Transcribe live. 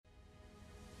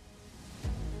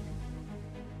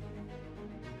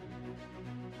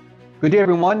Good day,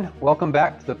 everyone. Welcome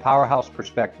back to the Powerhouse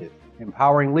Perspective,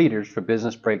 empowering leaders for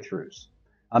business breakthroughs.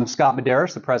 I'm Scott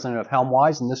Medeiros, the president of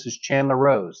Helmwise, and this is Chandler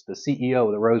Rose, the CEO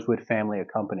of the Rosewood family of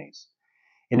companies.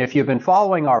 And if you've been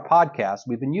following our podcast,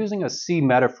 we've been using a sea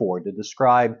metaphor to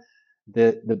describe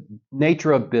the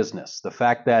nature of business, the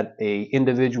fact that an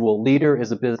individual leader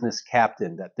is a business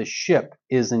captain, that the ship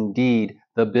is indeed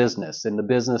the business, and the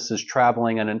business is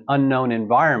traveling in an unknown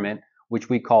environment, which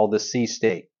we call the sea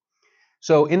state.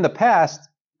 So in the past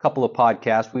couple of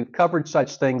podcasts, we've covered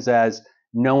such things as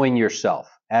knowing yourself.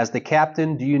 As the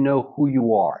captain, do you know who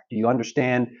you are? Do you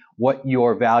understand what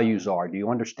your values are? Do you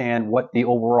understand what the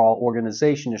overall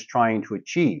organization is trying to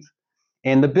achieve?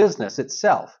 And the business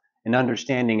itself, and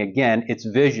understanding, again, its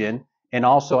vision, and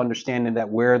also understanding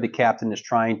that where the captain is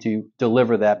trying to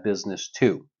deliver that business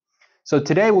to. So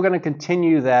today we're going to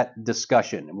continue that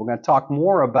discussion, and we're going to talk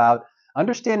more about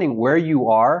understanding where you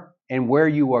are and where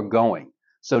you are going.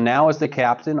 So now as the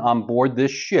captain on board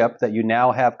this ship that you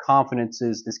now have confidence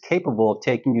is capable of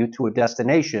taking you to a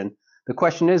destination, the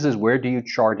question is where do you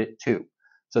chart it to?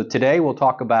 So today we'll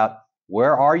talk about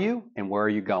where are you and where are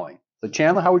you going. So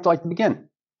Chandler, how would you like to begin?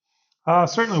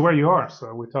 Certainly where you are.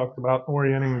 So we talked about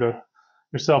orienting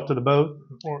yourself to the boat.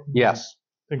 Yes.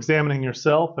 Examining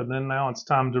yourself, and then now it's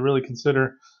time to really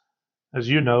consider, as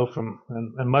you know,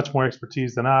 and much more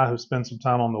expertise than I, who spend some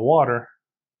time on the water,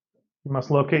 you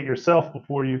must locate yourself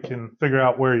before you can figure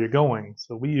out where you're going.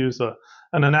 So we use an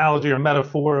analogy or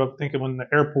metaphor of thinking in the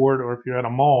airport, or if you're at a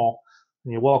mall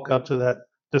and you walk up to that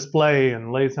display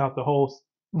and lays out the whole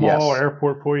mall or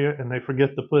airport for you, and they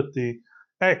forget to put the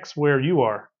X where you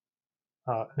are.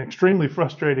 An extremely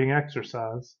frustrating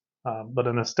exercise, but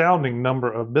an astounding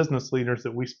number of business leaders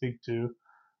that we speak to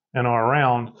and are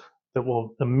around that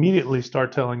will immediately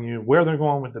start telling you where they're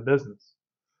going with the business.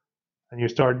 And you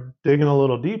start digging a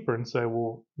little deeper and say,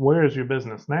 well, where is your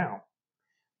business now?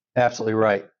 Absolutely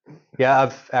right. Yeah,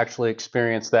 I've actually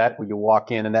experienced that when you walk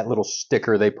in and that little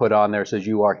sticker they put on there says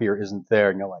you are here isn't there.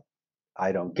 And you're like,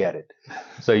 I don't get it.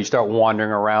 So you start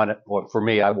wandering around it. Well, for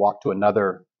me, I walk to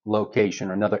another location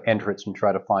or another entrance and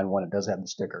try to find one that does have the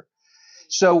sticker.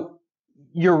 So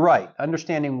you're right,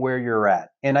 understanding where you're at.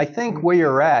 And I think where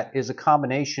you're at is a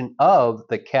combination of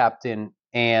the captain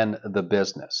and the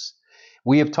business.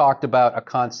 We have talked about a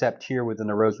concept here within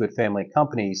the Rosewood family of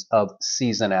companies of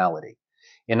seasonality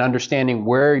and understanding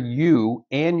where you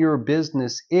and your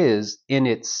business is in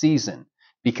its season.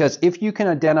 Because if you can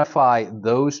identify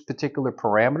those particular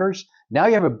parameters, now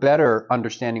you have a better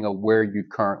understanding of where you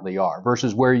currently are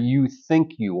versus where you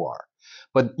think you are.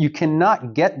 But you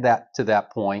cannot get that to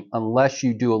that point unless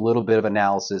you do a little bit of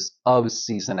analysis of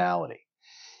seasonality.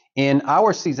 In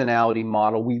our seasonality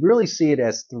model, we really see it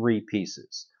as three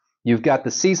pieces. You've got the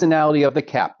seasonality of the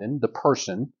captain, the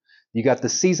person. You got the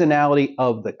seasonality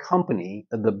of the company,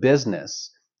 the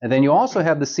business. And then you also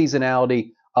have the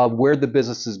seasonality of where the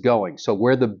business is going. So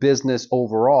where the business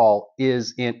overall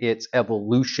is in its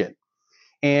evolution.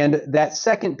 And that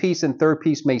second piece and third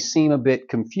piece may seem a bit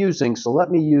confusing. So let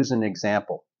me use an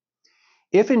example.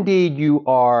 If indeed you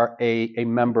are a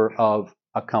member of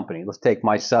a company, let's take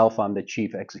myself, I'm the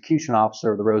chief execution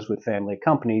officer of the Rosewood family of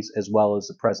companies, as well as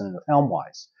the president of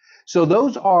Helmwise. So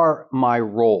those are my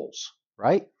roles,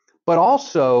 right? But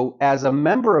also as a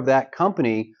member of that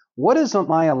company, what is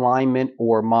my alignment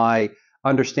or my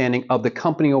understanding of the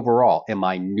company overall? Am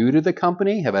I new to the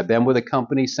company? Have I been with the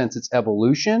company since its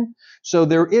evolution? So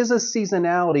there is a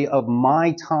seasonality of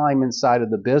my time inside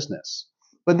of the business.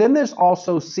 But then there's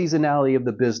also seasonality of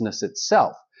the business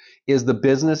itself. Is the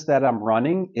business that I'm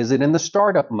running, is it in the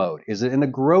startup mode? Is it in the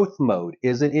growth mode?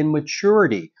 Is it in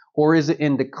maturity? Or is it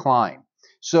in decline?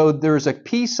 So there's a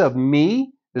piece of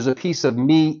me, there's a piece of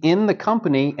me in the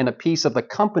company and a piece of the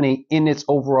company in its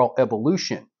overall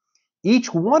evolution.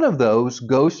 Each one of those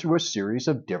goes through a series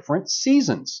of different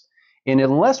seasons. And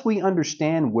unless we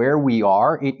understand where we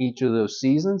are in each of those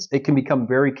seasons, it can become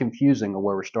very confusing of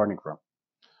where we're starting from.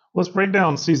 Let's break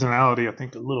down seasonality, I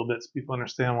think, a little bit so people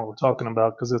understand what we're talking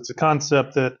about, because it's a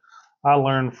concept that I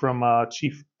learned from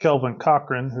Chief Kelvin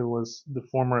Cochran, who was the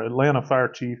former Atlanta fire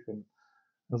chief, and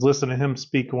I was listening to him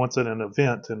speak once at an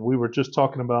event, and we were just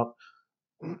talking about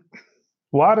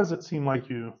why does it seem like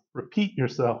you repeat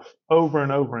yourself over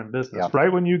and over in business? Yeah.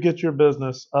 Right when you get your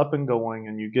business up and going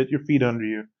and you get your feet under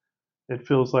you, it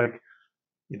feels like,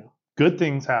 good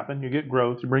things happen. You get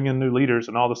growth, you bring in new leaders,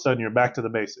 and all of a sudden you're back to the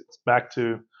basics, back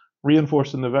to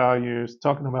reinforcing the values,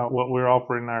 talking about what we're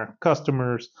offering our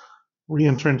customers,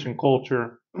 re-entrenching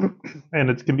culture, and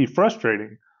it can be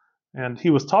frustrating. And he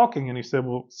was talking and he said,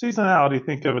 well, seasonality,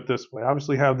 think of it this way.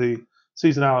 Obviously have the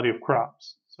seasonality of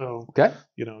crops. So, Okay.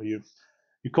 you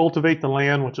you cultivate the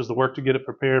land, which is the work to get it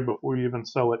prepared before you even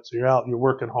sow it. So you're out, you're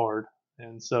working hard.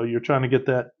 And so you're trying to get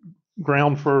that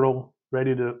ground fertile,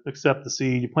 ready to accept the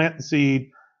seed. You plant the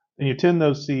seed and you tend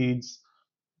those seeds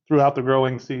throughout the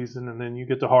growing season, and then you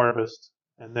get to harvest,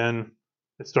 and then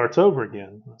it starts over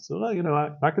again. So,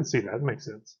 well, I can see that. It makes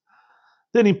sense.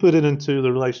 Then he put it into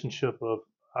the relationship of,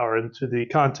 or into the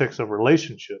context of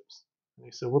relationships. And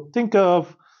he said, well, think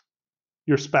of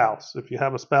your spouse. If you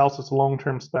have a spouse that's a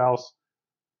long-term spouse,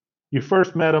 you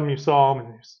first met them, you saw them,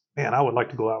 and you said, man, I would like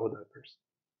to go out with that person.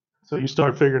 So you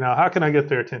start figuring out, how can I get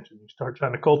their attention? You start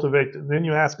trying to cultivate it, and then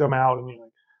you ask them out, and you're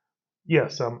like,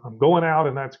 yes, I'm going out,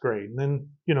 and that's great. And then,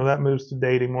 that moves to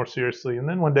dating more seriously. And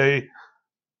then one day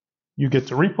you get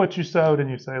to reap what you sowed, and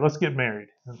you say, let's get married.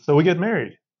 And so we get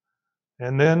married.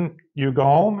 And then you go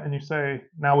home and you say,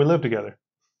 now we live together.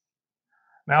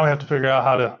 Now we have to figure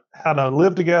out how to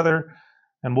live together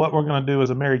and what we're going to do as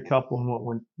a married couple and what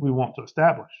we want to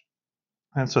establish.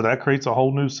 And so that creates a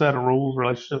whole new set of rules,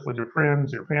 relationship with your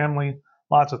friends, your family,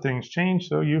 lots of things change.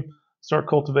 So you start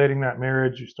cultivating that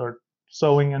marriage, you start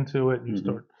sowing into it, you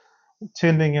start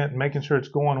tending it, and making sure it's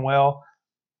going well.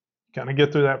 Kind of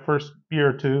get through that first year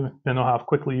or two, depending on how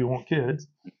quickly you want kids.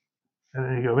 And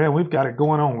then you go, man, we've got it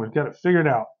going on. We've got it figured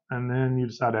out. And then you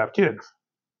decide to have kids.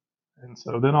 And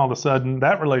so then all of a sudden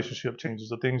that relationship changes.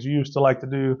 The things you used to like to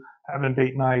do, having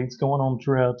date nights, going on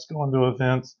trips, going to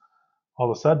events, all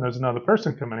of a sudden there's another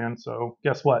person coming in. So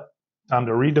guess what? Time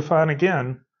to redefine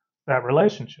again that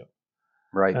relationship.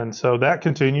 Right. And so that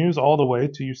continues all the way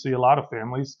to you see a lot of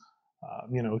families,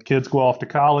 kids go off to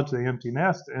college, they empty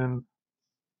nest, and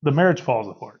the marriage falls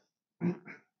apart.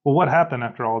 Well, what happened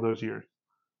after all those years?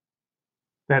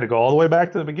 They had to go all the way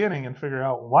back to the beginning and figure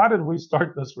out, why did we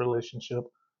start this relationship?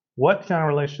 What kind of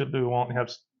relationship do we want?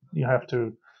 You have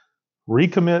to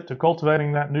recommit to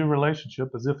cultivating that new relationship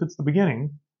as if it's the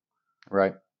beginning.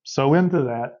 Right. So into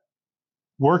that,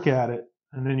 work at it,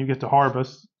 and then you get to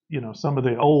harvest. Some of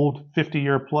the old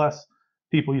 50-year plus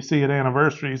people you see at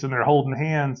anniversaries, and they're holding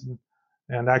hands.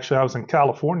 And actually, I was in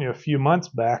California a few months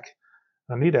back.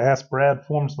 I need to ask Brad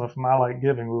Formsma from I Like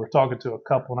Giving. We were talking to a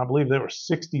couple, and I believe they were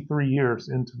 63 years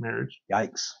into marriage.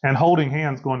 Yikes. And holding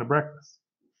hands going to breakfast.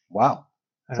 Wow.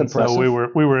 That's and impressive. So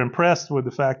we were impressed with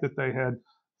the fact that they had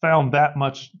found that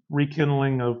much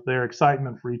rekindling of their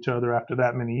excitement for each other after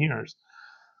that many years.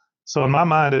 So in my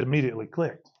mind, it immediately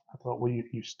clicked. I thought, well,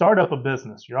 you start up a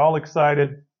business. You're all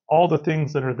excited. All the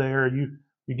things that are there. You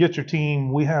get your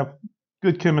team. We have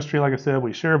good chemistry. Like I said,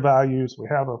 we share values. We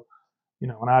have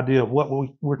an idea of what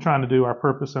we're trying to do, our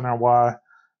purpose and our why.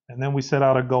 And then we set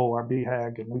out a goal, our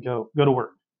BHAG, and we go to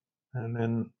work. And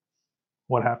then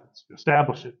what happens? You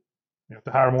establish it. You have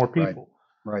to hire more people.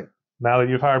 Right. Now that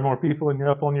you've hired more people and you're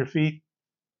up on your feet,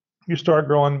 you start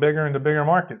growing bigger into bigger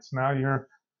markets. Now your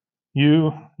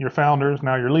founders,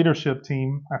 now your leadership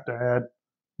team have to add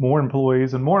more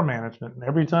employees and more management. And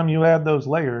every time you add those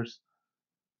layers,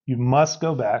 you must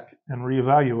go back and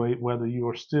reevaluate whether you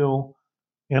are still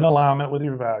in alignment with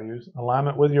your values,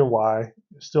 alignment with your why,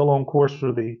 still on course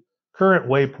for the current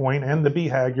waypoint and the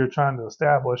BHAG you're trying to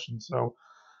establish. And so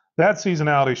that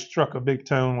seasonality struck a big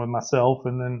tone with myself.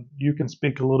 And then you can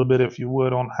speak a little bit, if you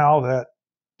would, on how that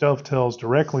dovetails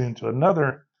directly into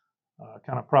another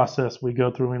kind of process we go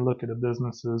through when we look at a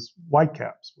business's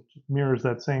Whitecaps, which mirrors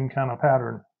that same kind of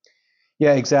pattern.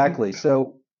 Yeah, exactly.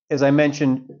 So as I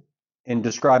mentioned in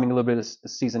describing a little bit of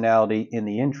seasonality in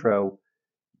the intro,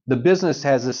 the business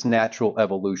has this natural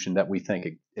evolution that we think.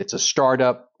 It's a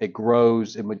startup, it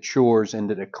grows, it matures, and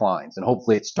it declines. And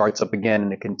hopefully it starts up again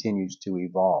and it continues to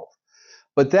evolve.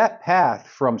 But that path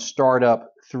from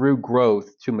startup through growth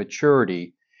to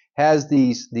maturity has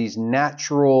a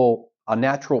natural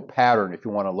pattern, if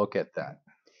you want to look at that.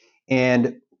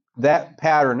 And that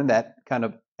pattern and that kind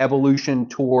of evolution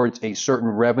towards a certain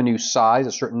revenue size,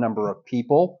 a certain number of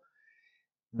people,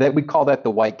 that we call that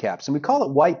the Whitecaps. And we call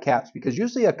it Whitecaps because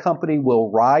usually a company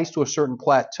will rise to a certain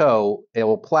plateau, it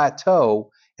will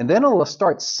plateau, and then it'll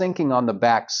start sinking on the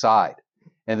backside.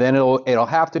 And then it'll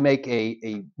have to make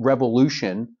a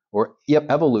revolution or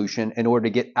evolution in order to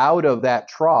get out of that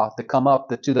trough to come up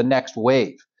to the next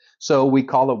wave. So we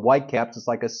call it Whitecaps. It's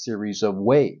like a series of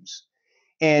waves.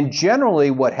 And generally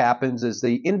what happens is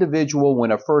the individual,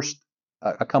 when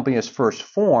a company is first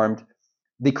formed,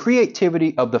 the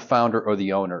creativity of the founder or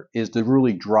the owner is the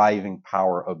really driving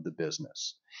power of the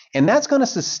business. And that's going to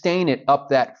sustain it up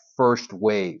that first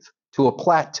wave to a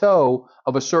plateau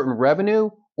of a certain revenue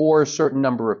or a certain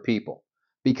number of people.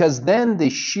 Because then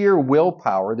the sheer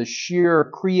willpower, the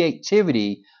sheer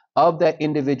creativity of that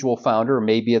individual founder, or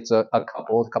maybe it's a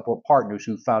couple of partners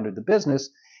who founded the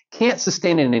business, can't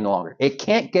sustain it any longer. It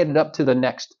can't get it up to the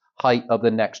next height of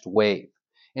the next wave.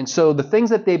 And so the things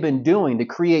that they've been doing, the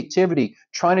creativity,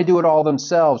 trying to do it all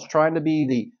themselves, trying to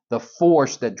be the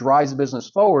force that drives the business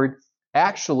forward,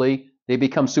 actually they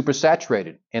become super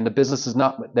saturated and the business is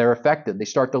not, they're affected. They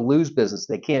start to lose business.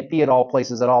 They can't be at all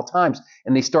places at all times.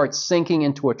 And they start sinking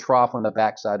into a trough on the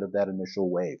backside of that initial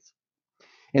wave.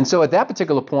 And so at that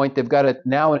particular point, they've got to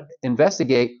now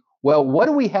investigate, well, what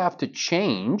do we have to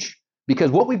change?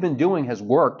 Because what we've been doing has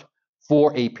worked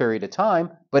for a period of time,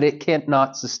 but it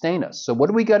cannot sustain us. So what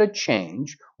do we got to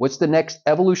change? What's the next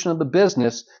evolution of the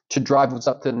business to drive us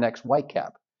up to the next white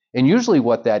cap? And usually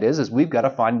what that is we've got to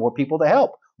find more people to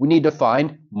help. We need to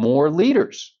find more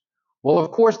leaders. Well,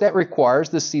 of course, that requires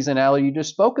the seasonality you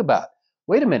just spoke about.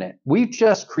 Wait a minute. We've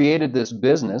just created this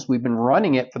business. We've been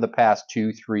running it for the past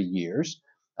 2-3 years.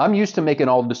 I'm used to making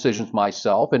all the decisions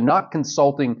myself and not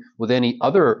consulting with any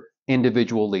other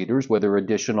individual leaders, whether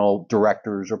additional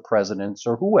directors or presidents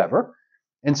or whoever.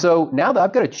 And so now that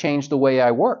I've got to change the way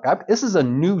I work. This is a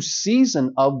new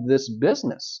season of this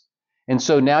business. And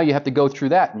so now you have to go through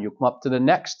that and you come up to the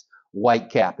next white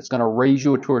cap. It's going to raise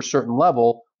you to a certain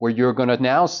level where you're going to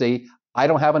now say, I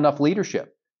don't have enough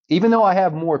leadership. Even though I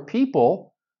have more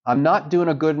people, I'm not doing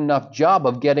a good enough job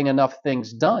of getting enough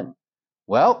things done.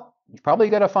 Well, you probably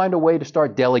got to find a way to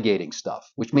start delegating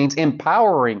stuff, which means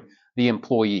empowering the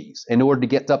employees in order to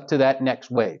get up to that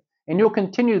next wave. And you'll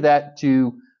continue that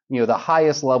to the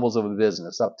highest levels of a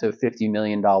business, up to $50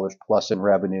 million plus in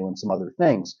revenue and some other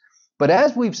things. But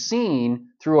as we've seen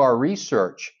through our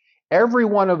research, every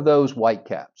one of those white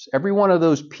caps, every one of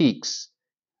those peaks,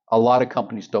 a lot of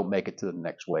companies don't make it to the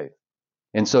next wave.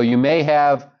 And so you may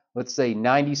have, let's say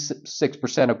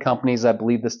 96% of companies, I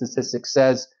believe the statistic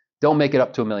says, don't make it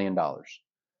up to $1 million.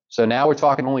 So now we're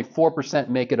talking only 4%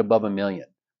 make it above $1 million.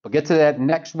 But get to that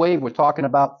next wave, we're talking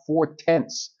about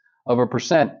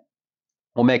 0.4%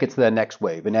 will make it to that next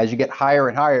wave. And as you get higher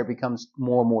and higher, it becomes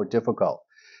more and more difficult.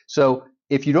 So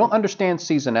if you don't understand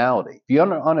seasonality, if you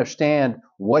don't understand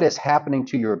what is happening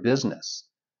to your business,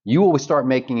 you will start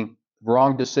making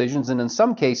wrong decisions, and in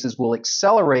some cases will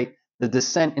accelerate the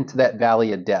descent into that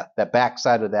valley of death, that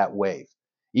backside of that wave.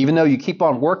 Even though you keep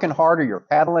on working harder, you're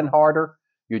paddling harder,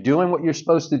 you're doing what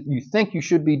you think you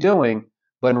should be doing,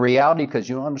 but in reality, because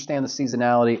you don't understand the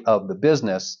seasonality of the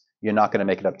business, you're not going to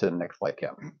make it up to the next white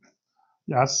cap.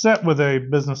 Yeah, I sat with a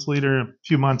business leader a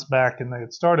few months back, and they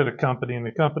had started a company, and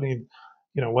the company,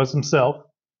 was himself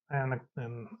and a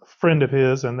friend of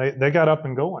his, and they got up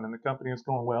and going, and the company is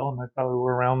going well, and they probably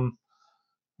were around,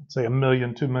 let's say, $1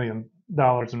 million, $2 million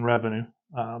in revenue,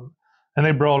 and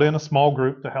they brought in a small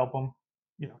group to help them,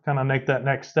 kind of make that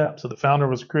next step. So the founder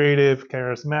was creative,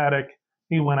 charismatic.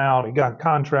 He went out, he got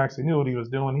contracts, he knew what he was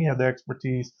doing, he had the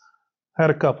expertise, had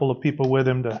a couple of people with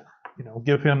him to,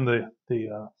 give him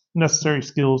the necessary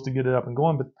skills to get it up and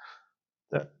going.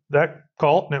 But that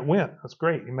caught and it went. That's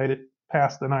great. He made it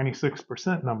past the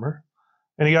 96% number,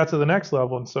 and he got to the next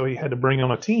level. And so he had to bring on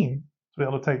a team to be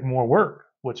able to take more work,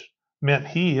 which meant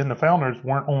he and the founders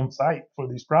weren't on site for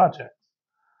these projects.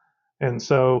 And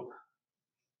so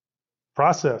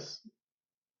process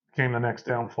became the next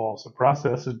downfall. So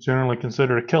process is generally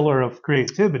considered a killer of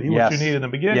creativity, Yes. which you need in the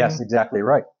beginning. Yes, exactly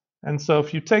right. And so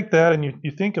if you take that and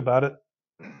you think about it,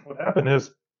 what happened is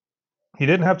he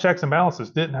didn't have checks and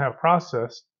balances, didn't have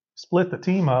process, split the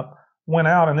team up, went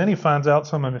out, and then he finds out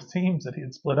some of his teams that he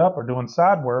had split up are doing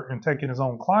side work and taking his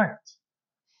own clients.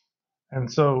 And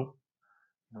so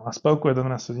I spoke with him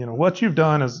and I said, what you've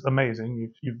done is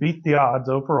amazing. You beat the odds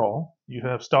overall. You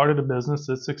have started a business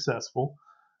that's successful,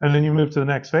 and then you move to the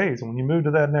next phase. And when you move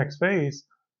to that next phase,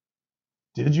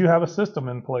 did you have a system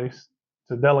in place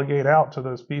to delegate out to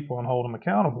those people and hold them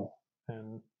accountable?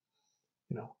 And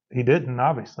he didn't,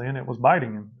 obviously, and it was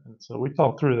biting him. And so we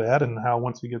talked through that and how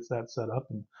once he gets that set up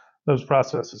and those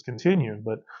processes continue.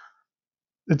 But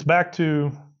it's back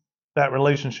to that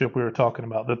relationship we were talking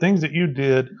about. The things that you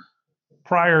did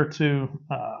prior to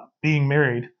being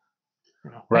married,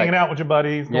 Right. Hanging out with your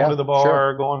buddies, going to the bar,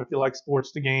 sure. going, if you like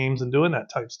sports, to games and doing that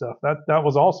type stuff. That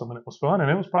was awesome, and it was fun, and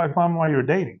it was probably fun while you were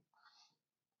dating.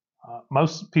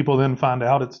 Most people then find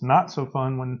out it's not so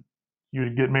fun when you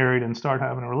get married and start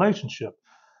having a relationship.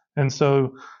 And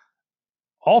so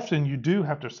often you do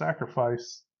have to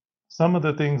sacrifice some of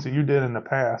the things that you did in the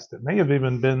past that may have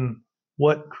even been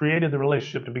what created the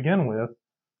relationship to begin with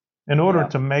in order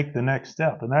to make the next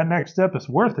step. And that next step is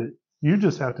worth it. You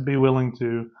just have to be willing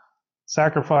to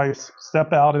sacrifice,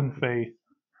 step out in faith,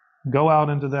 go out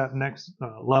into that next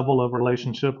level of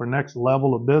relationship or next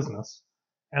level of business.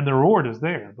 And the reward is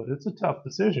there, but it's a tough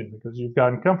decision because you've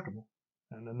gotten comfortable.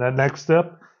 And then that next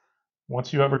step,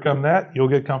 Once you overcome that, you'll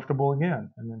get comfortable again.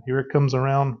 And then here it comes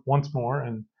around once more.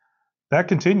 And that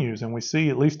continues. And we see,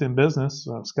 at least in business,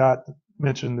 Scott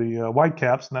mentioned the white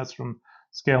caps, and that's from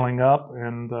scaling up.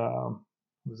 And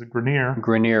was it Grenier?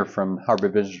 Grenier from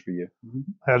Harvard Business Review.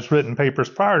 Has written papers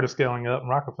prior to scaling up, and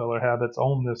Rockefeller had that's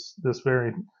owned this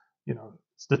very,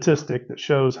 statistic that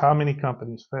shows how many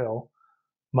companies fail.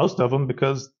 Most of them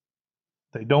because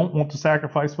they don't want to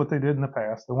sacrifice what they did in the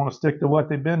past. They want to stick to what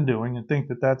they've been doing and think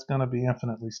that that's going to be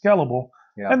infinitely scalable.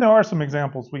 Yeah. And there are some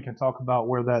examples we can talk about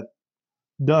where that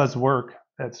does work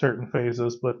at certain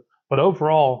phases. But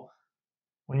overall,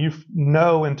 when you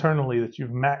know internally that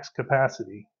you've maxed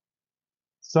capacity,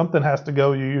 something has to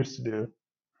go you used to do.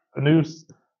 A new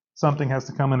something has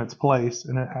to come in its place,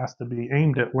 and it has to be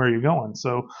aimed at where you're going.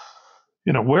 So,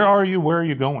 where are you? Where are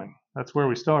you going? That's where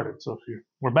we started. So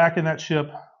we're back in that ship.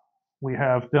 We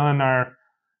have done our,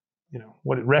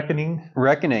 reckoning.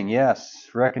 Reckoning, yes.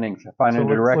 Reckoning, finding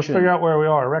a direction. Let's figure out where we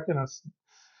are. Reckon us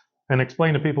and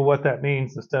explain to people what that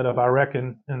means instead of I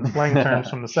reckon in slang terms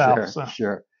from the South.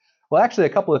 Sure. Well, actually, a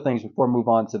couple of things before we move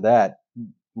on to that.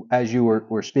 As you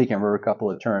were speaking, we were a couple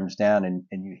of terms down, and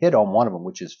you hit on one of them,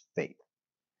 which is faith,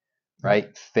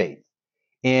 right? Faith.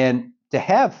 And to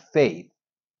have faith,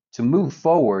 to move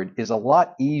forward, is a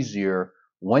lot easier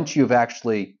once you've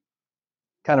actually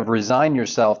kind of resigned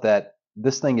yourself that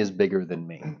this thing is bigger than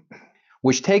me,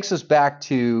 which takes us back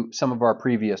to some of our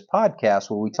previous podcasts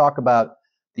where we talk about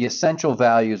the essential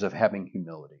values of having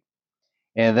humility,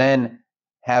 and then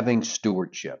having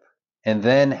stewardship, and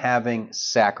then having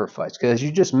sacrifice. Because as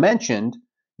you just mentioned,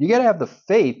 you got to have the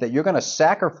faith that you're going to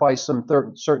sacrifice some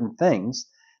certain things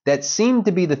that seem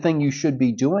to be the thing you should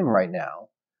be doing right now,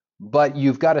 but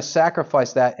you've got to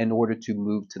sacrifice that in order to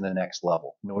move to the next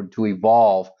level, in order to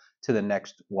evolve to the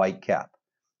next white cap.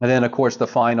 And then, of course, the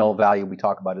final value we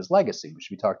talk about is legacy, which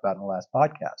we talked about in the last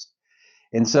podcast.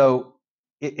 And so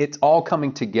it's all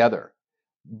coming together.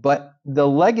 But the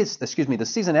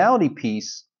seasonality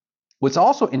piece, what's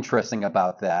also interesting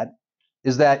about that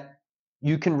is that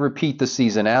you can repeat the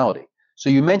seasonality. So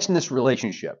you mentioned this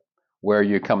relationship where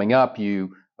you're coming up,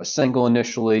 you are single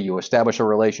initially, you establish a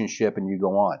relationship, and you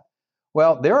go on.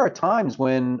 Well, there are times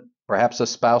when perhaps a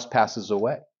spouse passes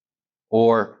away,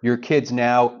 or your kids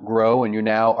now grow and you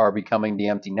now are becoming the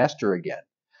empty nester again.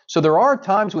 So there are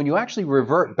times when you actually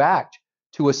revert back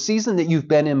to a season that you've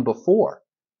been in before.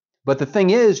 But the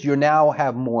thing is, you now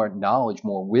have more knowledge,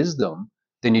 more wisdom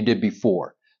than you did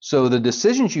before. So the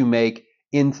decisions you make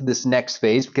into this next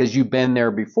phase, because you've been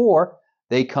there before,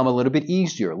 they come a little bit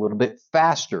easier, a little bit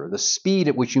faster. The speed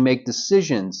at which you make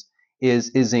decisions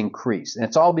is increased. And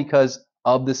it's all because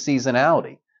of the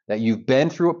seasonality, that you've been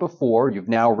through it before. You've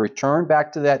now returned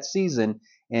back to that season.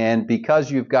 And because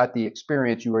you've got the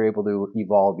experience, you were able to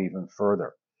evolve even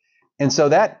further. And so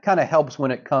that kind of helps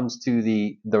when it comes to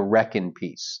the reckon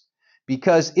piece.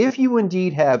 Because if you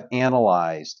indeed have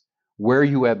analyzed where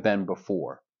you have been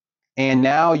before, and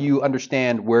now you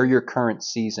understand where your current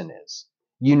season is,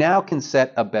 you now can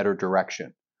set a better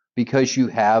direction because you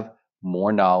have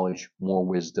more knowledge, more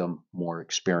wisdom, more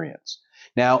experience.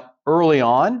 Now, early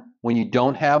on, when you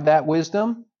don't have that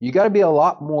wisdom, you got to be a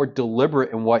lot more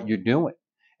deliberate in what you're doing.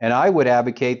 And I would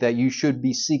advocate that you should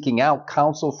be seeking out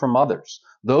counsel from others,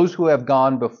 those who have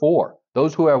gone before,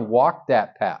 those who have walked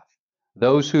that path,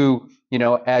 those who,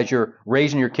 as you're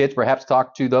raising your kids, perhaps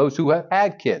talk to those who have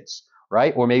had kids,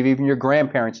 right? Or maybe even your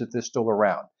grandparents if they're still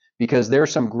around, because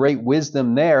there's some great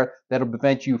wisdom there that'll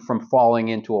prevent you from falling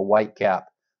into a white cap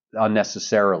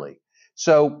unnecessarily.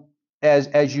 So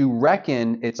as you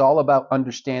reckon, it's all about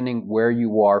understanding where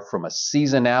you are from a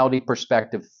seasonality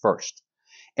perspective first.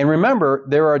 And remember,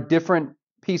 there are different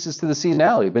pieces to the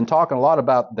seasonality. We've been talking a lot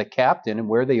about the captain and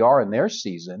where they are in their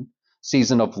season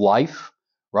of life,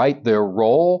 right? Their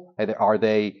role. Are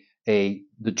they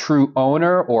the true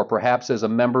owner, or perhaps as a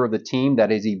member of the team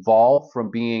that has evolved from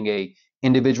being a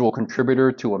individual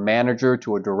contributor to a manager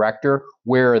to a director?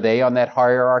 Where are they on that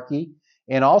hierarchy?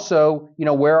 And also,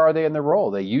 where are they in the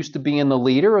role? They used to be in the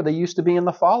leader, or they used to be in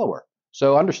the follower.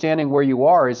 So understanding where you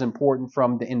are is important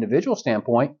from the individual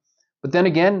standpoint. But then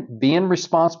again, being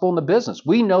responsible in the business.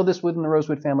 We know this within the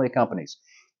Rosewood family of companies.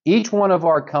 Each one of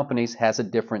our companies has a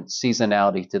different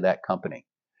seasonality to that company.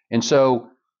 And so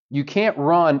you can't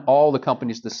run all the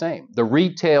companies the same. The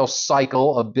retail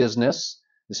cycle of business,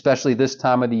 especially this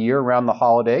time of the year around the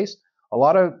holidays, a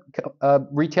lot of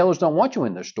retailers don't want you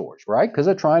in their stores, right? Because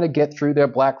they're trying to get through their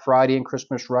Black Friday and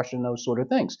Christmas rush and those sort of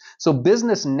things. So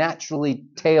business naturally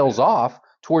tails off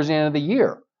towards the end of the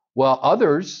year, while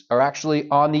others are actually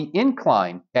on the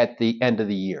incline at the end of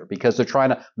the year because they're trying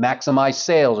to maximize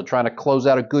sales and trying to close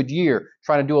out a good year,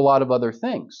 trying to do a lot of other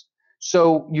things.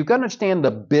 So you've got to understand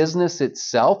the business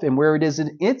itself and where it is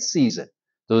in its season.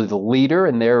 So the leader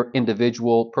and their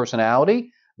individual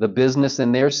personality, the business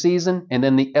in their season, and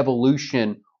then the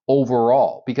evolution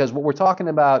overall. Because what we're talking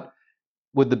about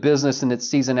with the business and its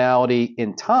seasonality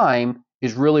in time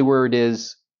is really where it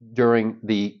is during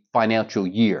the financial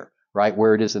year, right?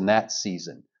 Where it is in that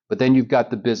season. But then you've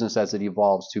got the business as it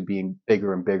evolves to being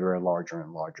bigger and bigger and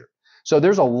larger. So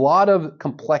there's a lot of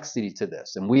complexity to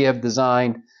this. And we have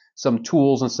designed some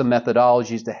tools and some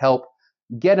methodologies to help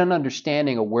get an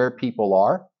understanding of where people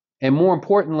are. And more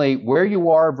importantly, where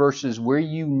you are versus where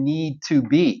you need to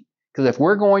be. Because if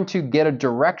we're going to get a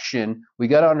direction, we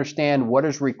got to understand what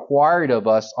is required of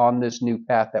us on this new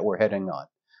path that we're heading on.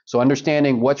 So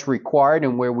understanding what's required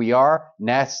and where we are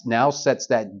now sets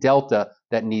that delta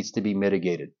that needs to be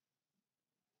mitigated.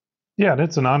 Yeah, and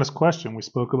it's an honest question. We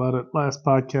spoke about it last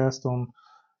podcast on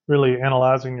really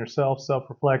analyzing yourself,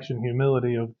 self-reflection,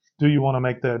 humility of, do you want to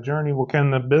make that journey? Well,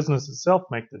 can the business itself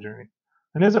make the journey?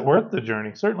 And is it worth the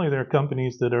journey? Certainly there are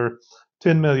companies that are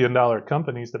 $10 million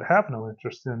companies that have no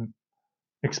interest in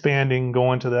expanding,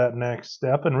 going to that next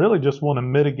step, and really just want to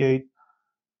mitigate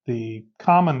the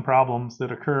common problems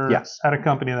that occur at a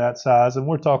company that size. And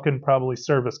we're talking probably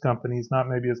service companies, not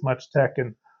maybe as much tech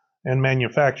and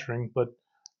manufacturing, but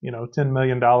 $10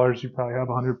 million, you probably have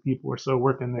 100 people or so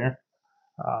working there.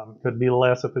 Could be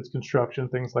less if it's construction,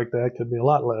 things like that. Could be a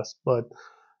lot less. But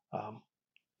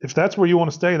if that's where you want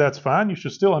to stay, that's fine. You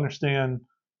should still understand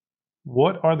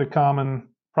what are the common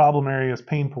problem areas,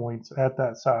 pain points at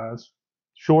that size.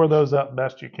 Shore those up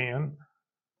best you can.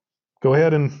 Go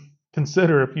ahead and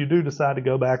consider, if you do decide to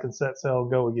go back and set sail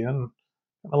and go again,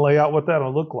 lay out what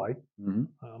that'll look like.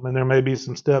 Mm-hmm. And there may be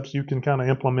some steps you can kind of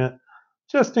implement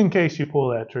just in case you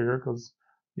pull that trigger, because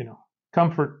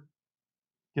comfort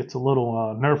gets a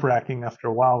little nerve-wracking after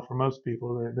a while for most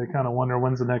people. They kind of wonder,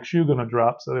 when's the next shoe going to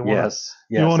drop? So they want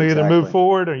to either move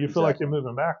forward or you feel like you're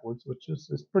moving backwards, which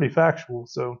is pretty factual.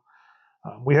 So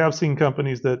we have seen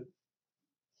companies that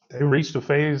they reached a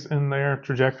phase in their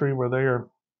trajectory where they are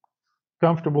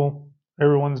comfortable,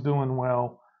 everyone's doing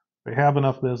well, they have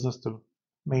enough business to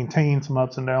maintain some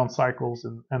ups and down cycles,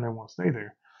 and they want to stay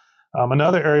there.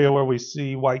 Another area where we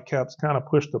see Whitecaps kind of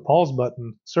push the pause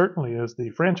button certainly is the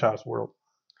franchise world.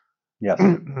 Yes.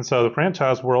 And so the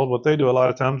franchise world, what they do a lot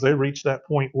of times, they reach that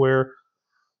point where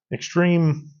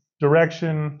extreme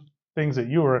direction, things that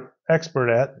you are expert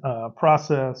at,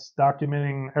 process,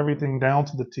 documenting everything down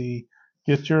to the T,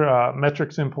 get your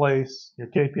metrics in place, your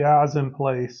KPIs in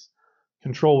place,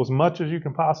 control as much as you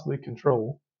can possibly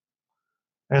control,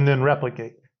 and then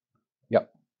replicate. Yep.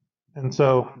 And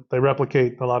so they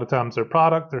replicate a lot of times their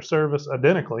product, their service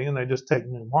identically, and they just take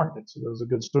new markets. So there's a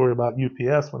good story about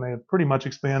UPS when they had pretty much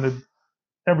expanded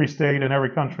every state and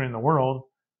every country in the world,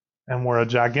 and we're a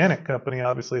gigantic company,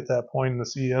 obviously, at that point, and the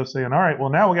CEO saying, all right,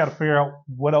 well, now we got to figure out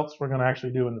what else we're going to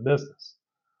actually do in the business,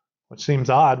 which seems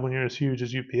odd when you're as huge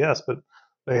as UPS, but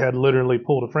they had literally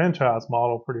pulled a franchise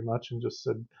model pretty much and just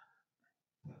said,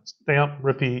 stamp,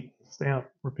 repeat,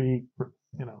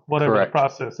 whatever Correct. the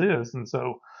process is. And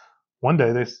so one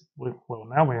day they said, well,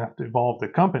 now we have to evolve the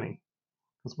company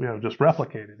because we have just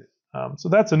replicated it. So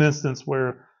that's an instance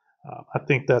where I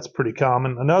think that's pretty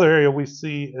common. Another area we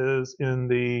see is in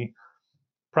the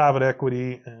private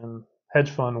equity and hedge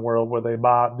fund world where they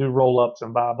do roll-ups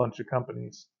and buy a bunch of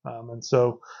companies. And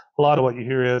so a lot of what you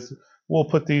hear is, we'll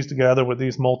put these together with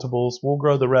these multiples, we'll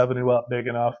grow the revenue up big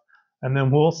enough, and then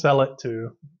we'll sell it to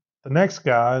the next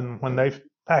guy. And when they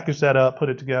package that up, put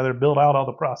it together, build out all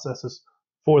the processes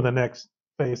for the next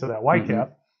phase of that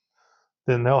Whitecap,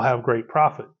 then they'll have great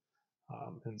profit.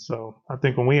 And so I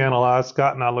think when we analyzed,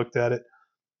 Scott and I looked at it,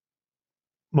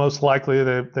 most likely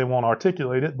they won't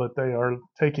articulate it, but they are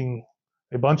taking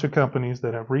a bunch of companies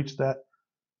that have reached that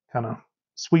kind of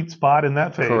sweet spot in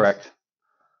that phase. Correct.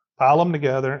 Pile them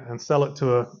together and sell it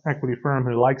to an equity firm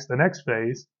who likes the next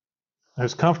phase,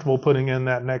 is comfortable putting in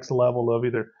that next level of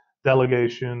either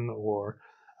delegation or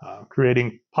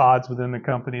creating pods within the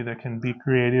company that can be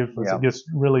creative as it gets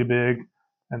really big.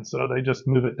 And so they just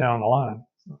move it down the line.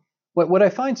 What I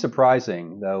find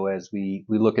surprising, though, as we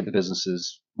look at the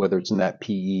businesses, whether it's in that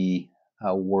PE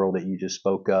world that you just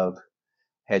spoke of,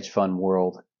 hedge fund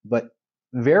world, but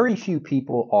very few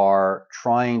people are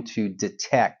trying to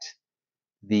detect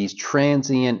these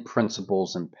transient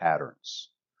principles and patterns,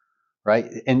 right?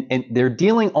 And they're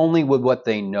dealing only with what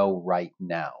they know right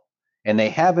now. And they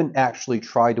haven't actually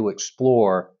tried to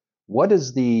explore, what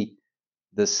does the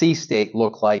sea state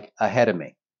look like ahead of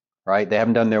me, right? They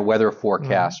haven't done their weather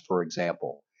forecast, for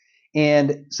example.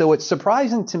 And so it's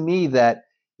surprising to me that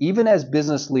even as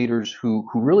business leaders who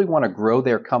really want to grow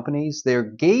their companies, their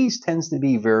gaze tends to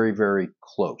be very, very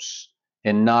close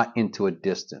and not into a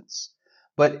distance.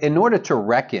 But in order to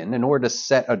reckon, in order to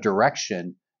set a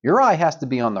direction, your eye has to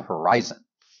be on the horizon,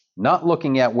 not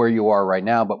looking at where you are right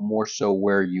now, but more so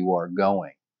where you are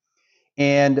going.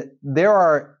 And there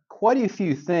are quite a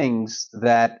few things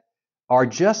that are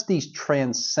just these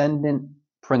transcendent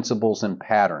principles and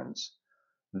patterns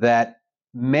that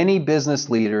many business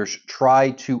leaders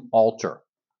try to alter.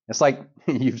 It's like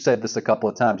you've said this a couple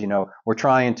of times, we're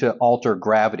trying to alter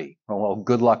gravity. Well,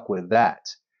 good luck with that,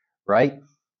 right?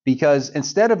 Because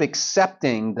instead of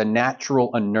accepting the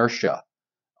natural inertia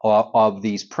of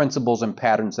these principles and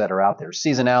patterns that are out there,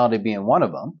 seasonality being one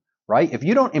of them, right? If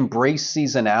you don't embrace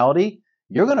seasonality,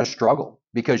 you're going to struggle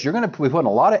because you're going to be putting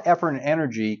a lot of effort and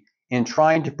energy in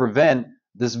trying to prevent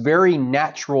this very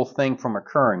natural thing from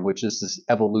occurring, which is this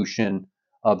evolution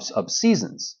of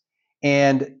seasons.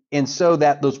 And so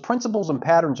that those principles and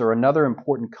patterns are another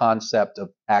important concept of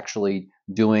actually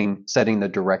setting the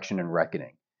direction and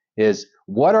reckoning, is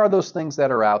what are those things that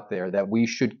are out there that we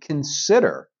should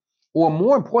consider, or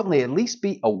more importantly, at least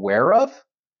be aware of?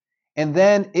 And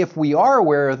then if we are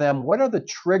aware of them, what are the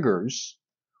triggers,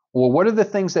 or what are the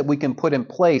things that we can put in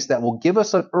place that will give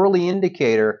us an early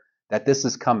indicator that this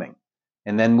is coming?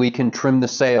 And then we can trim the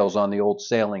sails on the old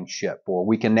sailing ship, or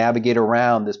we can navigate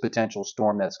around this potential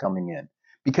storm that's coming in,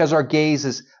 because our gaze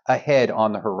is ahead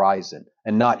on the horizon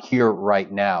and not here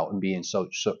right now and being so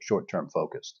short-term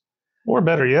focused. Or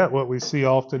better yet, what we see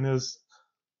often is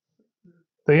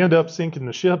they end up sinking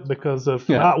the ship because of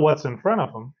not what's in front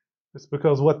of them. It's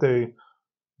because what they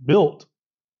built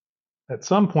at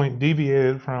some point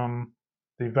deviated from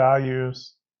the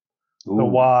values, the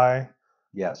why.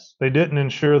 Yes. They didn't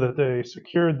ensure that they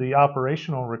secured the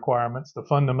operational requirements, the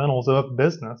fundamentals of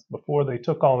business before they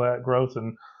took all that growth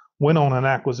and went on an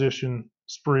acquisition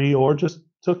spree, or just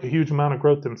took a huge amount of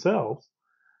growth themselves.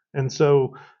 And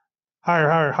so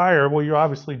higher, well, you're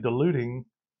obviously diluting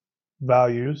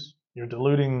values. You're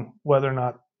diluting whether or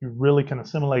not you really can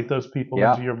assimilate those people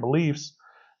into your beliefs.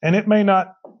 And it may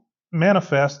not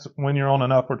manifest when you're on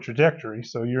an upward trajectory.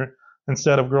 So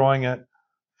instead of growing at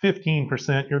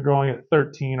 15%, you're growing at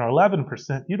 13 or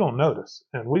 11%, you don't notice.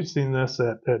 And we've seen this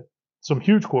at some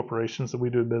huge corporations that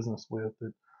we do business with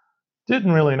that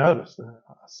didn't really notice.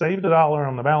 I saved $1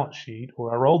 on the balance sheet,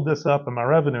 or I rolled this up and my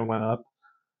revenue went up.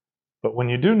 But when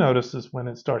you do notice is when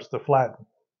it starts to flatten.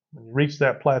 When you reach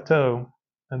that plateau,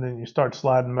 and then you start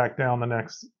sliding back down the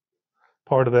next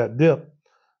part of that dip.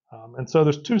 And so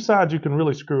there's two sides you can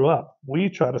really screw up. We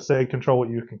try to say control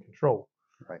what you can control.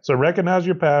 Right. So recognize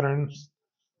your patterns.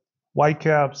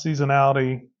 Whitecap,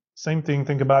 seasonality, same thing.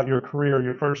 Think about your career,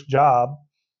 your first job.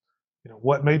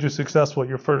 What made you successful at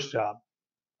your first job?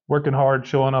 Working hard,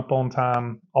 showing up on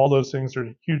time, all those things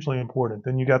are hugely important.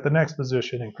 Then you got the next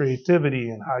position and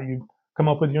creativity and how you come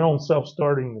up with your own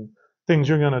self-starting and things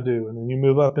you're going to do. And then you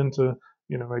move up into,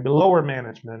 maybe lower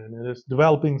management, and it is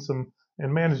developing some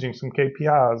and managing some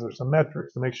KPIs or some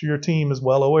metrics to make sure your team is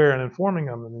well aware and informing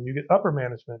them. And then you get upper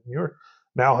management, and you're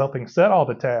now helping set all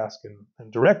the tasks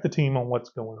and direct the team on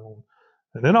what's going on.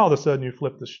 And then all of a sudden you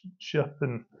flip the ship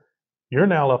and you're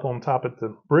now up on top of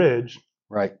the bridge.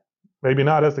 Right. Maybe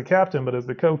not as the captain, but as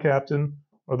the co-captain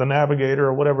or the navigator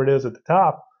or whatever it is at the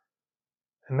top.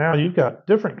 And now you've got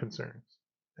different concerns.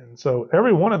 And so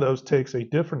every one of those takes a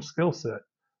different skill set.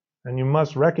 And you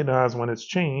must recognize when it's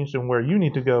changed and where you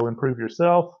need to go improve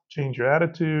yourself, change your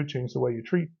attitude, change the way you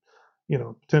treat,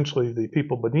 potentially the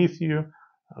people beneath you.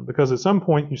 Because at some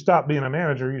point you stop being a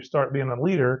manager, you start being a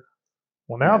leader.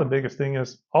 Well, now the biggest thing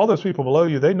is all those people below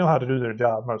you, they know how to do their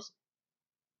job mostly.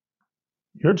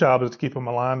 Your job is to keep them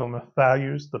aligned on the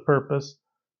values, the purpose,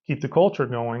 keep the culture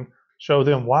going, show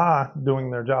them why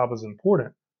doing their job is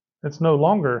important. It's no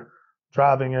longer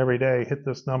driving every day, hit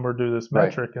this number, do this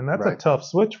metric. And that's a tough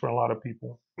switch for a lot of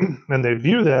people. And they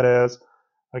view that as,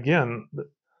 again, the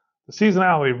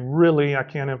seasonality really, I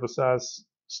can't emphasize,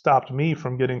 stopped me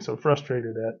from getting so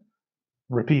frustrated at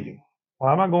repeating.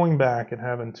 Why am I going back and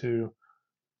having to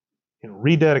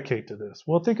rededicate to this?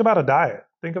 Well, think about a diet.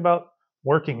 Think about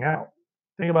working out.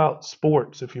 Think about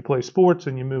sports. If you play sports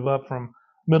and you move up from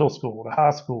middle school to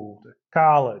high school to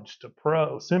college to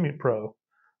pro, semi-pro,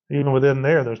 even within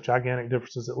there's gigantic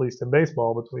differences, at least in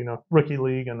baseball, between a rookie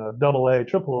league and a AA,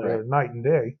 AAA, night and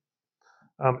day.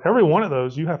 Every one of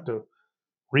those, you have to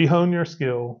rehone your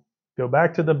skill, go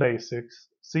back to the basics,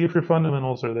 see if your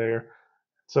fundamentals are there.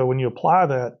 So when you apply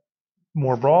that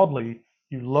more broadly,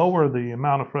 you lower the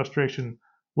amount of frustration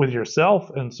with yourself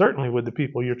and certainly with the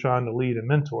people you're trying to lead and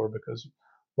mentor. Because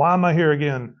why am I here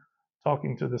again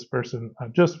talking to this person. I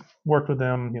just worked with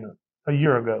them, a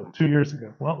year ago, 2 years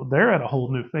ago. Well, they're at a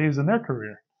whole new phase in their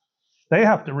career. They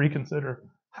have to reconsider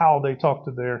how they talk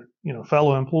to their,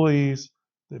 fellow employees,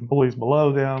 the employees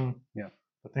below them, Yeah.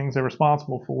 the things they're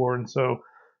responsible for. And so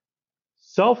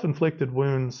self-inflicted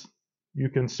wounds, you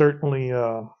can certainly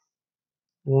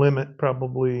limit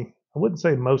probably, I wouldn't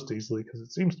say most easily, because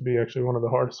it seems to be actually one of the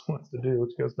hardest ones to do,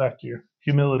 which goes back to your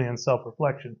humility and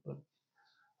self-reflection. But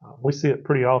we see it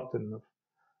pretty often.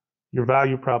 Your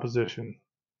value proposition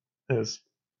is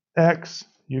X,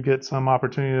 you get some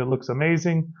opportunity that looks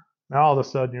amazing. Now all of a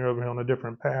sudden you're over here on a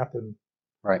different path. And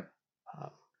Right.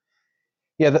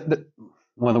 Yeah.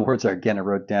 One of the words I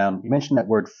wrote down, you mentioned that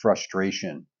word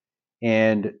frustration.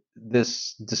 And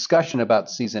this discussion about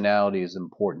seasonality is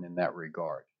important in that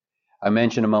regard. I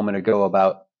mentioned a moment ago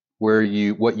about what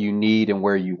you need and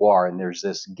where you are, and there's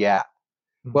this gap.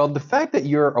 Well, the fact that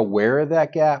you're aware of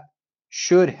that gap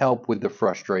should help with the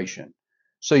frustration.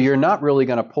 So you're not really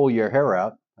going to pull your hair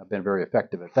out. I've been very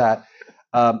effective at that.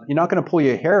 You're not going to pull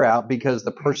your hair out because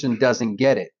the person doesn't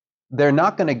get it. They're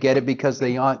not going to get it because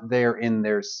they aren't there in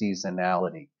their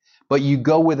seasonality. But you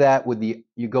go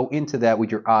into that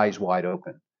with your eyes wide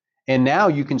open. And now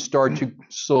you can start to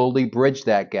slowly bridge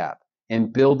that gap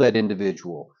and build that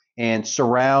individual and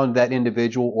surround that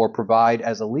individual, or provide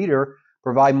as a leader,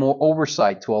 provide more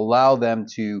oversight to allow them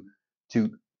to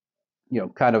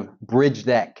kind of bridge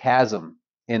that chasm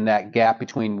in that gap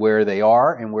between where they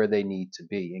are and where they need to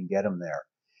be, and get them there.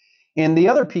 And the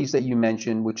other piece that you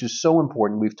mentioned, which is so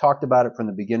important, we've talked about it from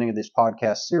the beginning of this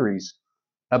podcast series,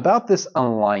 about this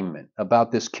alignment,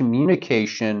 about this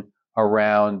communication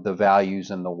around the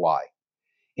values and the why.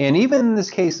 And even in this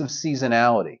case of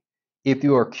seasonality, if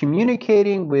you are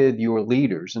communicating with your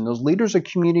leaders, and those leaders are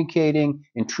communicating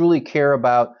and truly care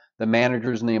about the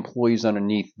managers and the employees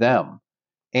underneath them,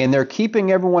 and they're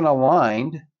keeping everyone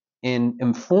aligned and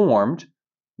informed,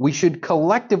 we should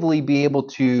collectively be able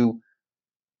to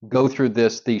go through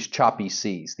these choppy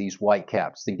seas, these white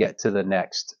caps, to get to the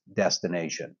next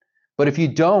destination. But if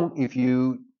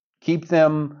you keep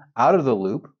them out of the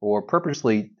loop, or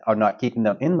purposely are not keeping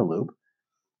them in the loop,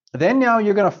 then now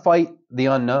you're going to fight the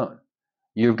unknown.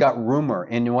 You've got rumor,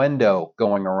 innuendo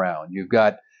going around. You've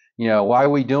got, why are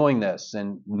we doing this?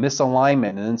 And misalignment.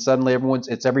 And then suddenly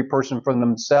it's every person for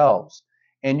themselves.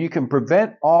 And you can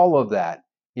prevent all of that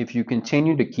if you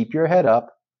continue to keep your head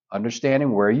up,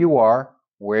 understanding where you are,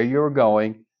 where you're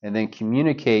going, and then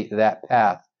communicate that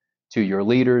path to your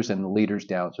leaders and the leaders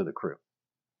down to the crew.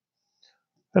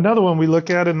 Another one we look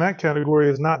at in that category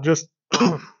is not just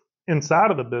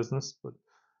inside of the business, but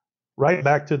right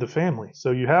back to the family.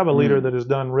 So you have a leader that has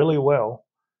done really well.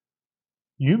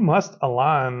 You must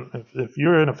align, if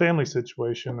you're in a family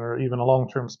situation or even a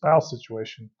long-term spouse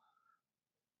situation,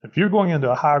 if you're going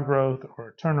into a high growth or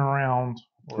a turnaround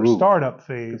or a startup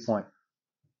phase,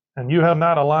 and you have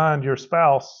not aligned your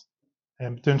spouse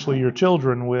and potentially your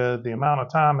children with the amount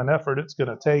of time and effort it's going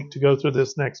to take to go through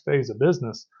this next phase of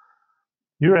business,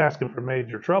 you're asking for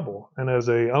major trouble. And as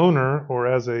a owner, or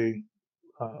as a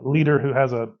leader who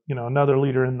has another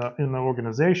leader in the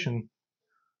organization,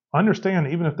 understand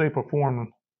even if they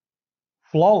perform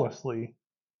flawlessly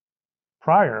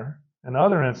prior, in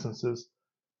other instances,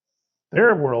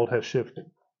 their world has shifted.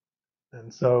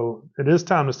 And so it is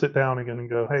time to sit down again and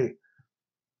go, hey,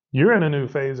 you're in a new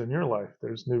phase in your life.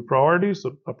 There's new priorities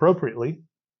appropriately,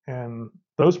 and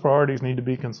those priorities need to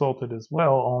be consulted as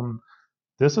well on,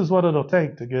 this is what it'll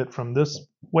take to get from this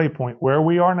waypoint where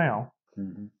we are now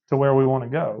to where we want to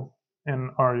go.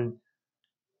 And are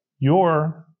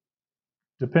your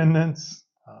dependents,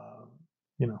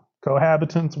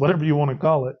 cohabitants, whatever you want to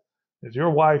call it, is your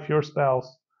wife, your spouse,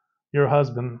 your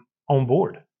husband on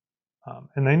board?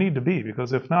 And they need to be,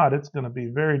 because if not, it's going to be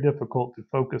very difficult to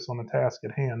focus on the task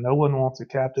at hand. No one wants a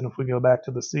captain, if we go back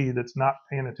to the sea, that's not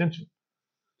paying attention.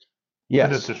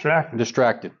 Yes. It's distracted.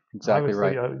 Distracted. Exactly.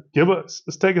 Obviously, right.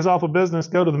 Let's take us off of business,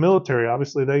 go to the military.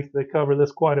 Obviously, they cover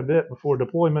this quite a bit before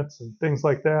deployments and things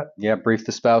like that. Yeah, brief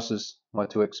the spouses what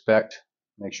to expect.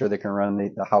 Make sure they can run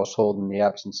the household in the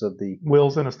absence of the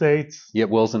wills and estates. Yeah,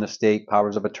 wills and estate,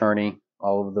 powers of attorney,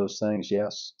 all of those things,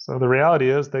 yes. So the reality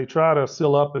is they try to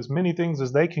seal up as many things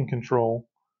as they can control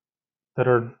that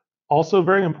are also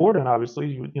very important.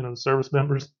 Obviously, service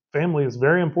members' family is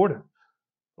very important.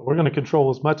 But we're going to control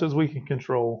as much as we can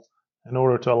control in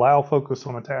order to allow focus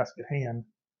on the task at hand,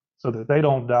 so that they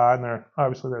don't die, and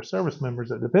their service members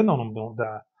that depend on them don't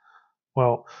die.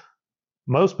 Well,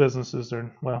 most businesses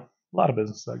a lot of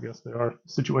businesses, I guess, there are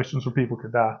situations where people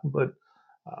could die, but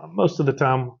most of the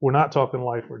time we're not talking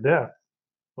life or death,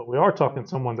 but we are talking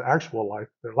someone's actual life,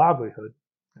 their livelihood.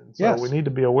 And so we Yes. need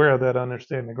to be aware of that,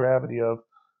 understand the gravity of,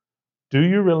 do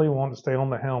you really want to stay on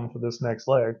the helm for this next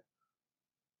leg?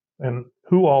 And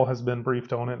who all has been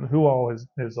briefed on it and who all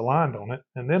is aligned on it?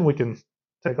 And then we can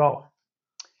take off.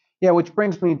 Yeah, which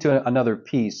brings me to another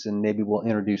piece, and maybe we'll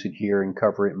introduce it here and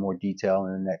cover it in more detail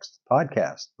in the next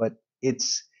podcast. But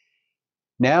it's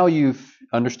now you've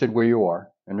understood where you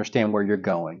are, understand where you're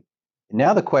going.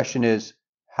 Now the question is,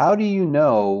 how do you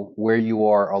know where you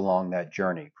are along that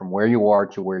journey, from where you are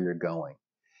to where you're going?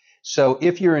 So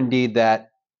if you're indeed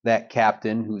that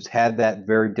captain who's had that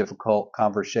very difficult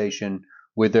conversation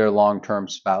with their long-term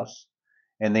spouse,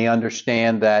 and they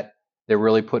understand that they're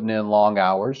really putting in long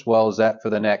hours, well, is that for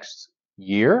the next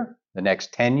year, the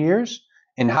next 10 years?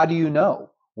 And how do you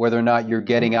know whether or not you're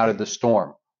getting out of the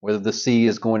storm, whether the sea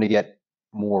is going to get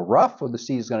more rough or the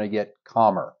sea is going to get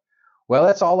calmer? Well,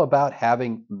 that's all about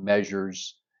having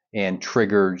measures and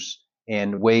triggers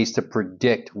and ways to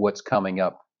predict what's coming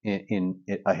up in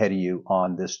ahead of you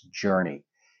on this journey.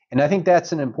 And I think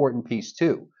that's an important piece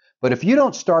too. But if you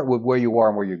don't start with where you are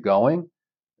and where you're going,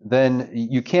 then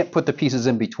you can't put the pieces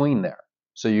in between there.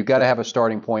 So you've got to have a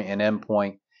starting point and end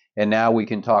point. And now we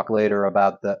can talk later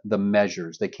about the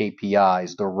measures, the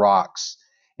KPIs, the rocks.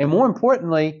 And more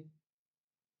importantly,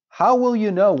 how will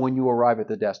you know when you arrive at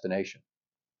the destination,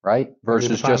 right?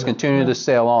 Versus just continuing to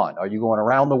sail on. Are you going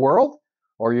around the world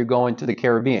or are you going to the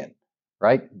Caribbean,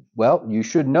 right? Well, you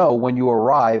should know when you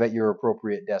arrive at your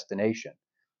appropriate destination.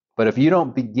 But if you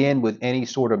don't begin with any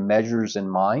sort of measures in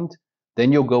mind,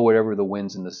 then you'll go wherever the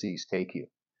winds and the seas take you.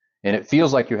 And it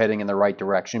feels like you're heading in the right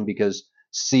direction because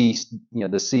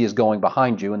the sea is going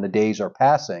behind you and the days are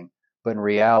passing. But in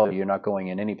reality, you're not going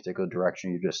in any particular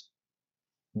direction. You're just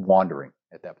wandering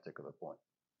at that particular point.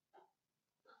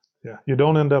 Yeah, you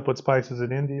don't end up with spices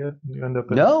in India. You end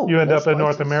up in,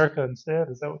 North America instead.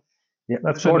 Is that what? Yeah,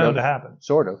 that's been known to happen.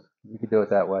 Sort of. You could do it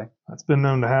that way. That's been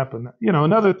known to happen.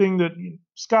 Another thing that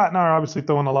Scott and I are obviously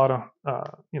throwing a lot of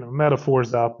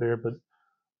metaphors out there, but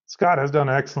Scott has done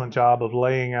an excellent job of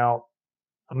laying out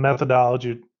a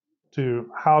methodology to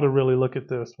how to really look at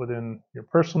this within your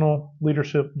personal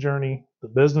leadership journey, the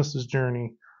business's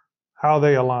journey, how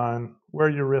they align, where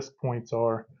your risk points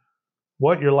are,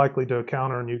 what you're likely to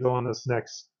encounter when you go on this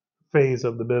next phase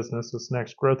of the business, this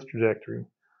next growth trajectory.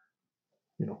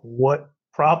 What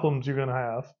problems you're going to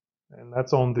have, and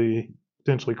that's on the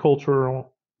potentially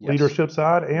cultural leadership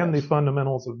side and the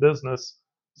fundamentals of business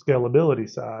scalability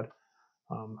side.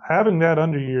 Having that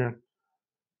under your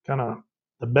kind of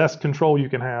the best control you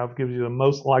can have gives you the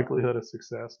most likelihood of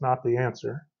success, not the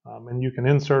answer. And you can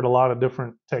insert a lot of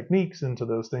different techniques into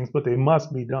those things, but they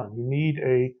must be done. You need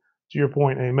to your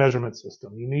point, a measurement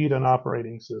system. You need an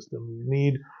operating system. You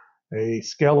need a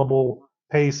scalable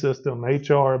pay system,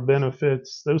 HR,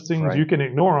 benefits, those things. You can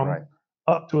ignore them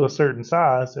up to a certain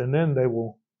size, and then they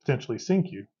will potentially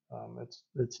sink you.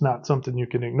 It's not something you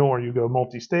can ignore. You go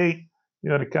multi-state, you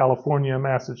go to California,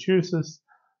 Massachusetts,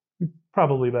 you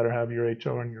probably better have your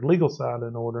HR and your legal side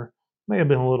in order. May have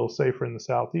been a little safer in the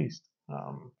Southeast.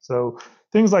 So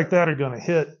things like that are going to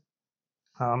hit.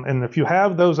 And if you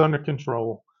have those under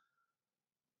control,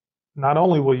 not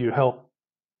only will you help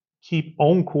keep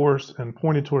on course and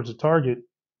pointed towards the target,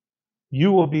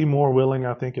 you will be more willing,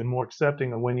 I think, and more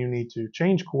accepting of when you need to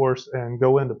change course and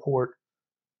go into port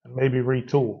and maybe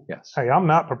retool. Yes. Hey, I'm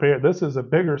not prepared. This is a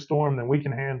bigger storm than we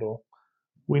can handle.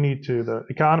 We need to. The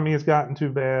economy has gotten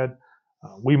too bad.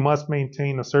 We must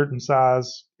maintain a certain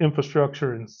size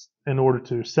infrastructure in order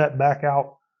to set back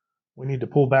out. We need to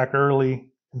pull back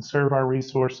early, conserve our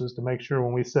resources to make sure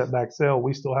when we set back sail,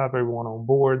 we still have everyone on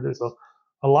board. There's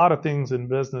a lot of things in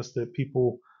business that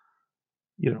people,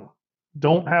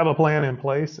 don't have a plan in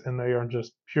place, and they are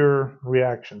just pure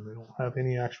reaction. They don't have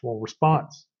any actual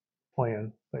response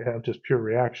plan. They have just pure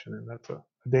reaction, and that's a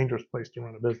dangerous place to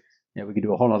run a business. Yeah, we could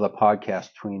do a whole other podcast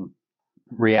between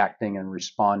reacting and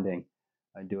responding.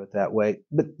 I do it that way.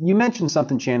 But you mentioned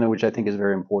something, Chandler, which I think is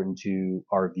very important to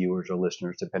our viewers or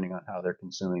listeners, depending on how they're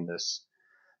consuming this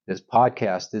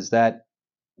podcast, is that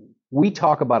we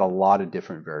talk about a lot of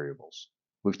different variables.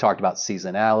 We've talked about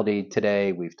seasonality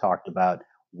today. We've talked about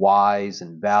whys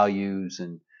and values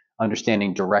and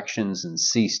understanding directions and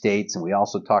sea states. And we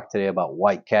also talked today about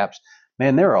white caps.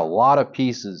 Man, there are a lot of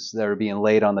pieces that are being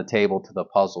laid on the table to the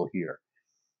puzzle here.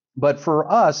 But for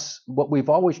us, what we've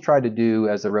always tried to do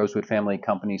as the Rosewood family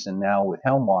companies and now with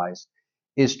HelmWise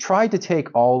is try to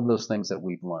take all of those things that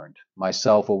we've learned.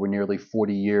 Myself, over nearly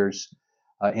 40 years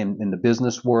in the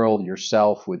business world,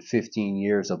 yourself with 15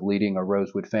 years of leading a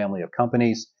Rosewood family of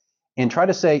companies, and try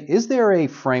to say, is there a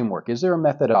framework, is there a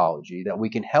methodology that we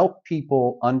can help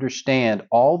people understand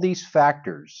all these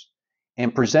factors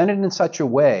and present it in such a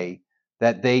way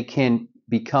that they can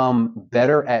become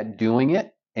better at doing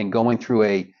it and going through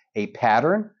a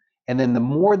pattern. And then the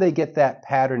more they get that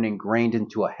pattern ingrained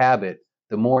into a habit,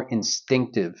 the more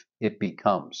instinctive it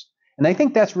becomes. And I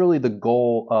think that's really the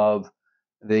goal of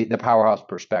the Powerhouse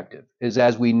Perspective, is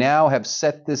as we now have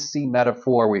set this C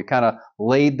metaphor, we kind of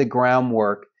laid the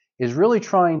groundwork, is really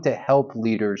trying to help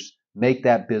leaders make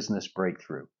that business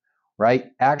breakthrough, right?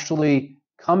 Actually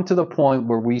come to the point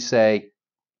where we say,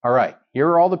 all right, here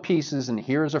are all the pieces and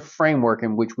here's a framework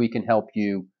in which we can help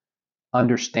you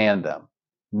understand them,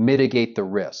 mitigate the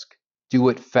risk, do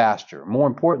it faster. More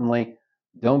importantly,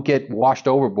 don't get washed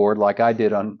overboard like I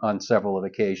did on several of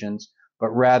occasions, but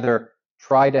rather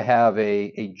try to have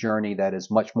a journey that is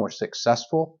much more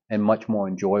successful and much more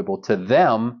enjoyable to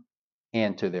them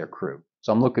and to their crew.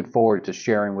 So I'm looking forward to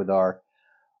sharing with our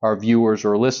viewers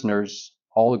or listeners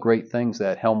all the great things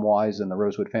that HelmWise and the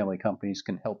Rosewood family companies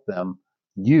can help them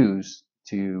use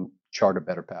to chart a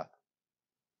better path.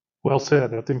 Well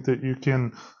said. I think that you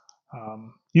can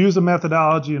use a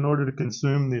methodology in order to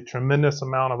consume the tremendous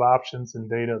amount of options and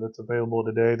data that's available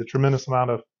today, the tremendous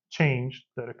amount of change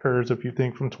that occurs if you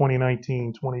think from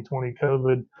 2019, 2020,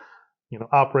 COVID,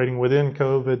 operating within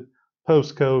COVID,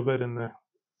 post-COVID, and the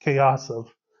chaos of,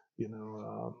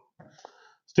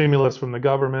 stimulus from the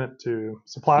government to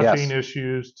supply chain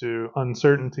issues to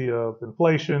uncertainty of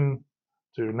inflation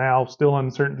to now still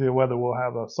uncertainty of whether we'll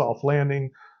have a soft landing.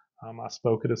 I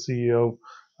spoke at a CEO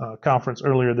conference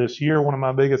earlier this year. One of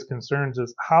my biggest concerns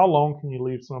is how long can you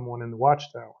leave someone in the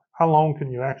watchtower? How long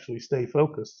can you actually stay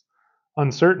focused?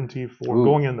 Uncertainty for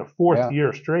going in the fourth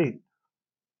year straight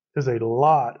is a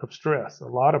lot of stress, a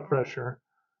lot of pressure.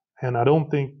 And I don't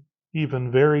think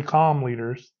even very calm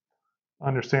leaders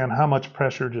understand how much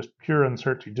pressure, just pure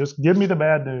uncertainty. Just give me the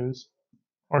bad news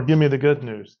or give me the good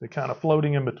news. The kind of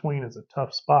floating in between is a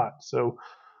tough spot. So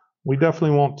we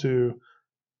definitely want to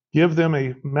give them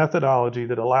a methodology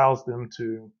that allows them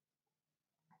to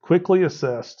quickly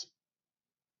assess,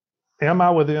 am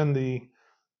I within the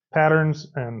patterns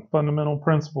and fundamental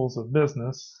principles of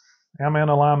business? Am I in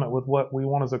alignment with what we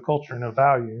want as a culture and a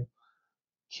value?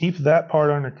 Keep that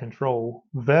part under control.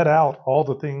 Vet out all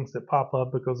the things that pop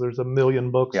up because there's a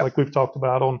million books like we've talked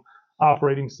about on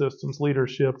operating systems,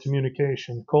 leadership,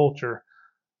 communication, culture.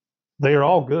 They are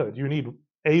all good. You need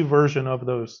a version of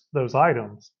those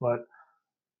items, but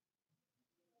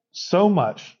so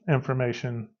much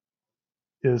information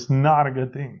is not a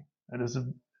good thing.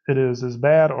 It is as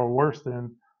bad or worse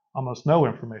than almost no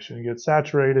information. You get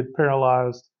saturated,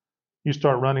 paralyzed. You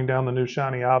start running down the new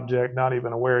shiny object, not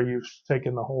even aware you've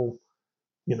taken the whole,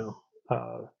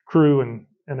 crew and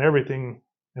everything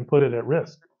and put it at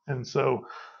risk. And so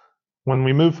when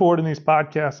we move forward in these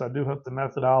podcasts, I do hope the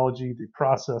methodology, the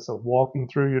process of walking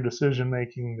through your decision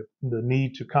making, the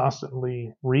need to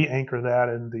constantly re-anchor that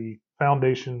in the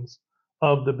foundations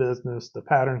of the business, the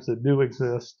patterns that do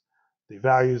exist, the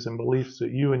values and beliefs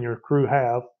that you and your crew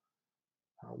have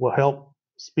will help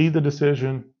speed the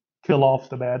decision, kill off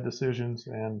the bad decisions,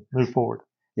 and move forward.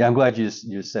 Yeah, I'm glad you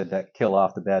said that, kill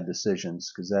off the bad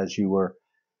decisions, because as you were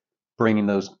bringing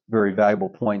those very valuable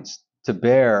points to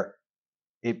bear,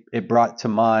 it brought to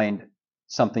mind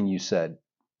something you said.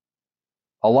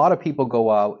 A lot of people go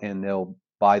out and they'll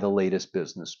buy the latest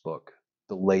business book,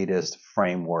 the latest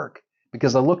framework,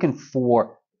 because they're looking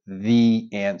for the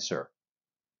answer.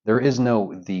 There is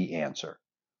no the answer,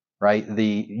 right?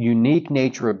 The unique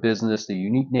nature of business, the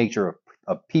unique nature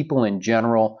of people in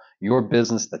general, your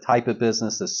business, the type of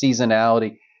business, the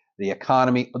seasonality, the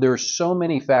economy. There are so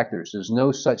many factors. There's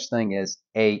no such thing as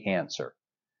a answer.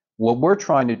 What we're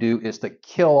trying to do is to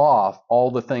kill off all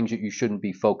the things that you shouldn't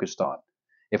be focused on.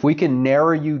 If we can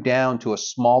narrow you down to a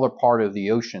smaller part of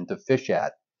the ocean to fish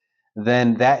at,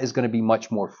 then that is going to be much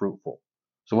more fruitful.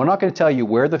 So we're not going to tell you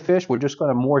where to fish. We're just going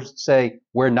to more say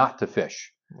where not to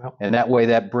fish. Well, and that way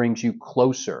that brings you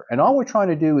closer. And all we're trying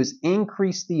to do is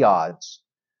increase the odds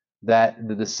that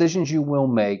the decisions you will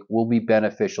make will be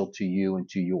beneficial to you and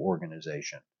to your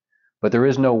organization. But there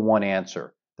is no one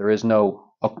answer. There is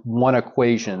no one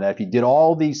equation that if you did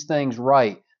all these things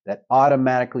right, that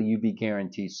automatically you'd be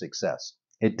guaranteed success.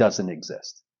 It doesn't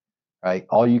exist, right?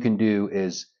 All you can do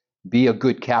is be a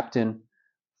good captain,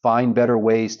 find better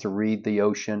ways to read the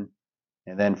ocean,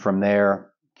 and then from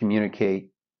there,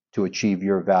 communicate to achieve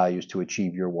your values, to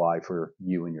achieve your why for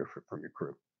you and for your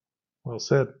crew. Well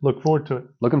said. Look forward to it.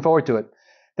 Looking forward to it.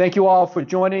 Thank you all for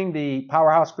joining the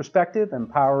Powerhouse Perspective,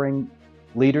 empowering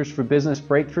leaders for business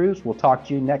breakthroughs. We'll talk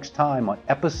to you next time on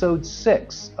episode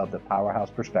 6 of the Powerhouse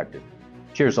Perspective.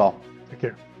 Cheers all. Take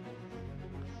care.